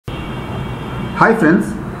Hi friends,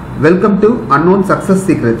 welcome to Unknown Success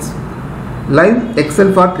Secrets, live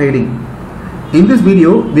Excel for trading. In this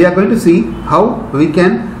video, we are going to see how we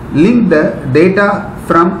can link the data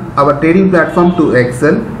from our trading platform to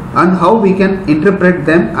Excel and how we can interpret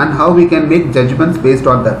them and how we can make judgments based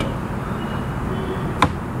on that.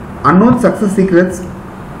 Unknown Success Secrets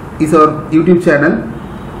is our YouTube channel.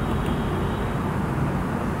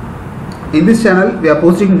 In this channel, we are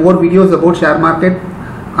posting more videos about share market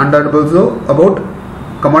and also about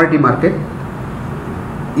commodity market.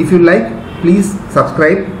 If you like, please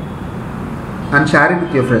subscribe and share it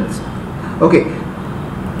with your friends. Okay,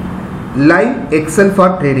 live Excel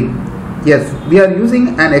for trading. Yes, we are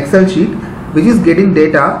using an Excel sheet which is getting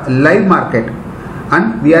data live market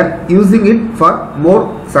and we are using it for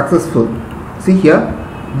more successful. See here,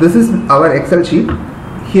 this is our Excel sheet.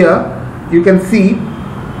 Here you can see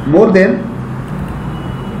more than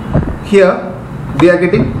here we are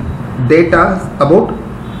getting data about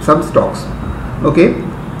some stocks. Okay,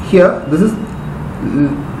 here this is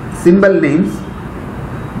symbol names.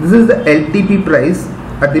 This is the LTP price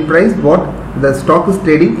at the price what the stock is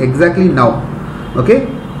trading exactly now. Okay,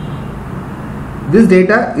 this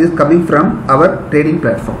data is coming from our trading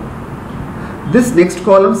platform. This next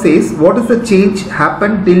column says what is the change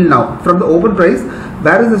happened till now from the open price,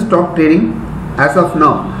 where is the stock trading as of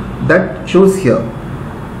now, that shows here.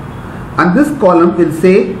 And this column will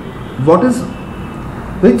say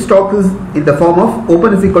which stock is in the form of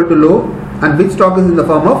open is equal to low and which stock is in the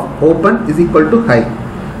form of open is equal to high.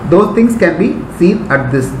 Those things can be seen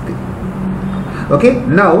at this thing. Okay,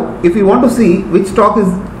 now if you want to see which stock is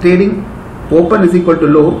trading open is equal to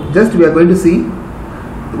low, just we are going to see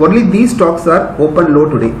only these stocks are open low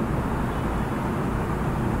today.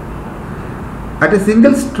 At a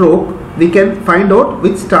single stroke we can find out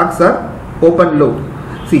which stocks are open low.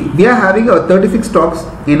 See, we are having our 36 stocks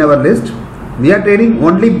in our list. We are trading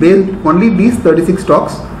only these 36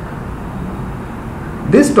 stocks.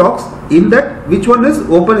 These stocks, in that which one is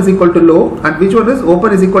open is equal to low and which one is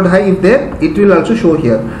open is equal to high, if there, it will also show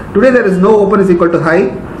here. Today there is no open is equal to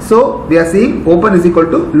high, so we are seeing open is equal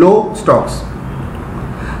to low stocks.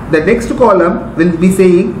 The next column will be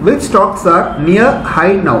saying which stocks are near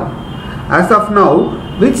high now. As of now,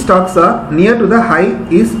 which stocks are near to the high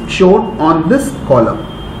is shown on this column.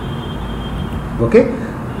 Okay,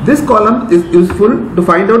 this column is useful to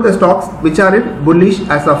find out the stocks which are in bullish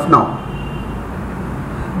as of now.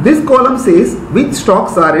 This column says which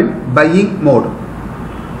stocks are in buying mode.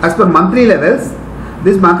 As per monthly levels,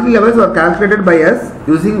 these monthly levels are calculated by us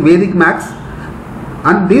using Vedic Max,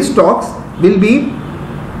 and these stocks will be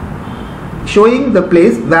showing the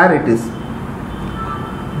place where it is.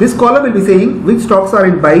 This column will be saying which stocks are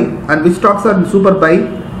in buy and which stocks are in super buy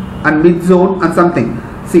and mid zone and something.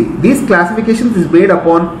 See, these classifications is made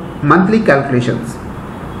upon monthly calculations.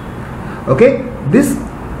 Okay, this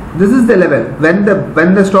is the level. When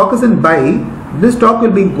the stock is in buy, this stock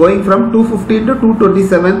will be going from 215 to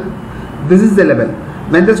 227. This is the level.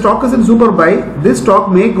 When the stock is in super buy, this stock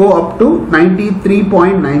may go up to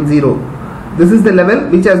 93.90. This is the level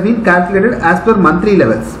which has been calculated as per monthly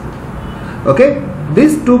levels. Okay,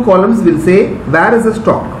 these two columns will say where is the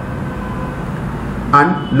stock,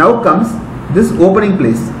 and now comes this opening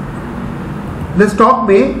place. The stock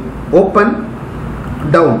may open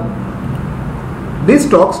down. These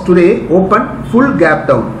stocks today open full gap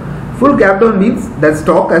down. Full gap down means that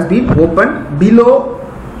stock has been opened below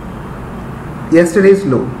yesterday's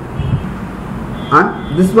low,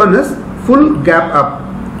 and this one is full gap up.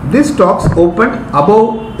 These stocks opened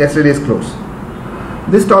above yesterday's close.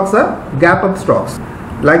 These stocks are gap up stocks.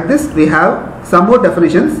 Like this, we have some more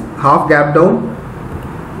definitions: half gap down,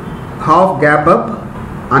 half gap up,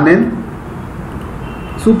 and then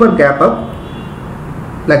super gap up,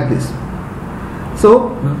 like this.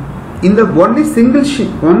 So in the only single sheet,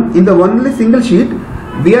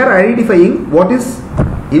 we are identifying what is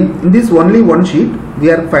in this only one sheet. We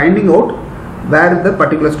are finding out where the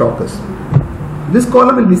particular stock is. This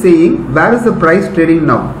column will be saying where is the price trading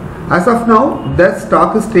now. As of now, the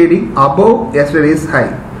stock is trading above yesterday's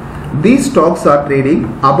high. These stocks are trading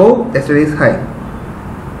above yesterday's high.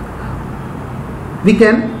 We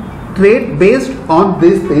can trade based on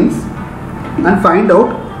these things and find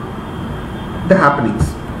out the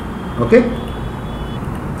happenings. Okay,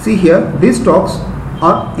 see here, these stocks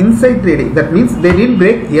are inside trading. That means they didn't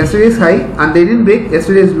break yesterday's high and they didn't break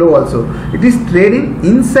yesterday's low also. It is trading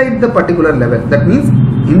inside the particular level. That means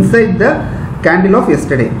inside the candle of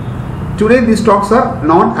yesterday. Today these stocks are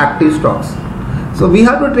non-active stocks, so we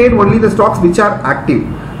have to trade only the stocks which are active.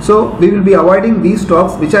 So we will be avoiding these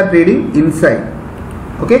stocks which are trading inside.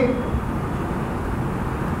 Okay,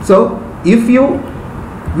 so if you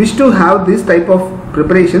wish to have this type of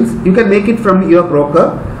preparations, you can make it from your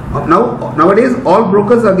broker. Nowadays all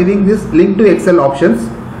brokers are giving this link to Excel options.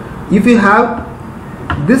 If you have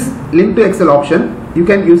this link to Excel option, you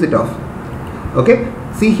can use it off. Okay,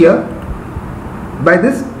 see here, by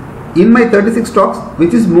this, in my 36 stocks,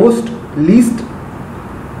 which is least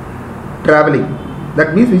traveling,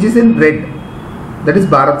 that means which is in red, that is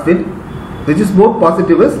Bharat Fit, which is more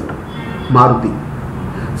positive is Maruti.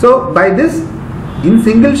 So by this, in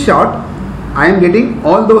single shot, I am getting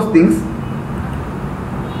all those things.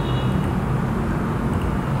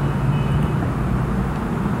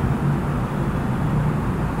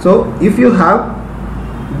 So if you have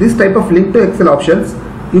this type of link to Excel options,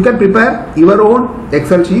 you can prepare your own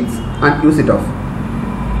Excel sheets and use it off.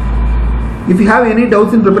 If you have any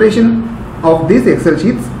doubts in preparation of these Excel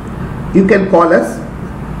sheets, you can call us.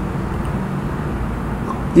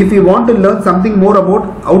 If you want to learn something more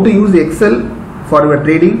about how to use Excel for your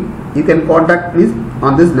trading, you can contact me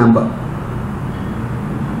on this number.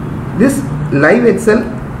 This live Excel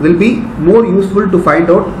will be more useful to find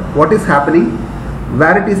out what is happening,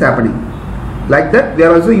 where it is happening. Like that, we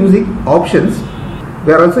are also using options.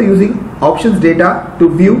 We are also using options data to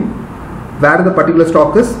view where the particular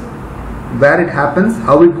stock is, where it happens,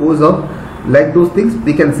 how it goes up. Like those things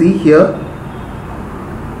we can see here.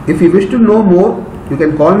 If you wish to know more, you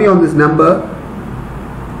can call me on this number.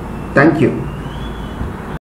 Thank you.